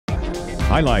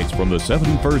Highlights from the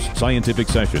 71st Scientific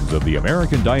Sessions of the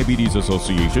American Diabetes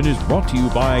Association is brought to you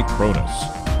by Cronus.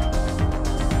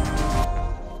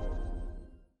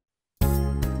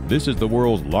 This is the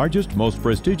world's largest, most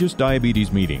prestigious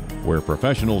diabetes meeting, where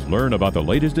professionals learn about the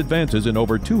latest advances in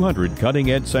over 200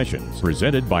 cutting-edge sessions,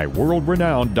 presented by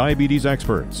world-renowned diabetes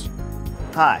experts.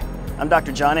 Hi, I'm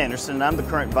Dr. John Anderson, and I'm the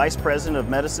current Vice President of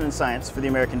Medicine and Science for the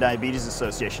American Diabetes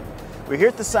Association. We're here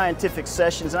at the Scientific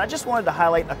Sessions, and I just wanted to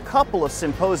highlight a couple of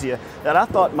symposia that I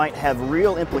thought might have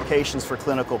real implications for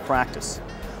clinical practice.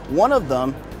 One of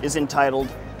them is entitled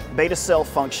Beta Cell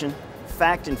Function,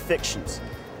 Fact and Fictions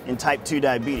in Type 2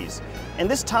 Diabetes. And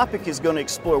this topic is going to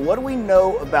explore what do we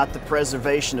know about the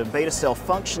preservation of beta cell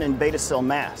function and beta cell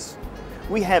mass.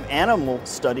 We have animal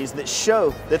studies that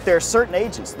show that there are certain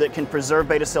agents that can preserve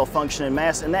beta cell function and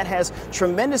mass, and that has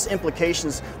tremendous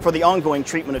implications for the ongoing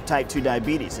treatment of type 2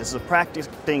 diabetes. As a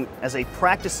practicing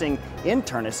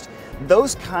internist,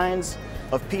 those kinds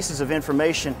of pieces of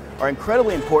information are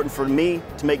incredibly important for me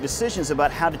to make decisions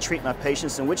about how to treat my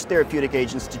patients and which therapeutic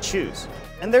agents to choose.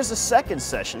 And there's a second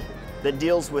session that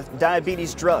deals with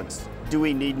diabetes drugs. Do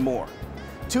we need more?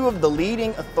 Two of the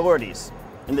leading authorities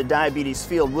in the diabetes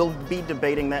field will be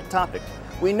debating that topic.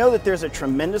 We know that there's a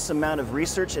tremendous amount of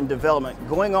research and development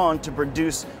going on to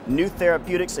produce new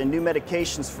therapeutics and new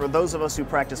medications for those of us who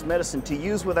practice medicine to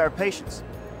use with our patients.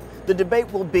 The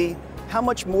debate will be, how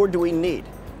much more do we need?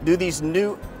 Do these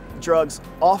new drugs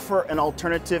offer an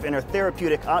alternative and a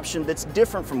therapeutic option that's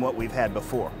different from what we've had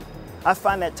before? I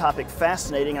find that topic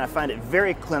fascinating, and I find it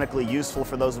very clinically useful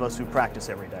for those of us who practice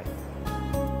every day.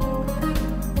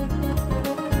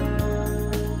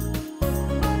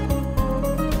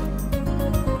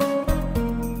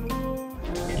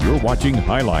 You're watching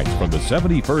highlights from the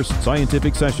 71st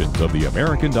Scientific Sessions of the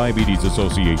American Diabetes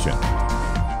Association.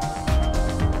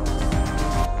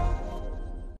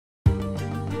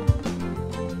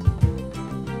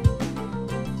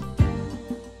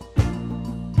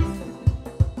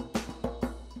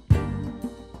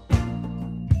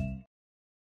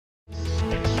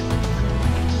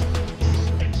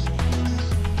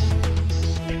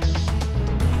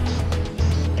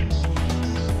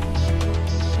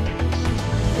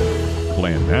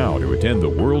 Plan now to attend the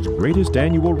world's greatest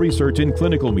annual research and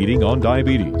clinical meeting on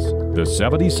diabetes, the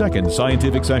 72nd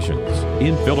Scientific Sessions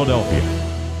in Philadelphia.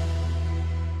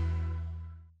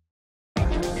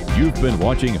 You've been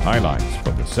watching highlights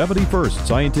from the 71st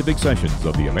Scientific Sessions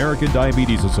of the American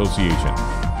Diabetes Association.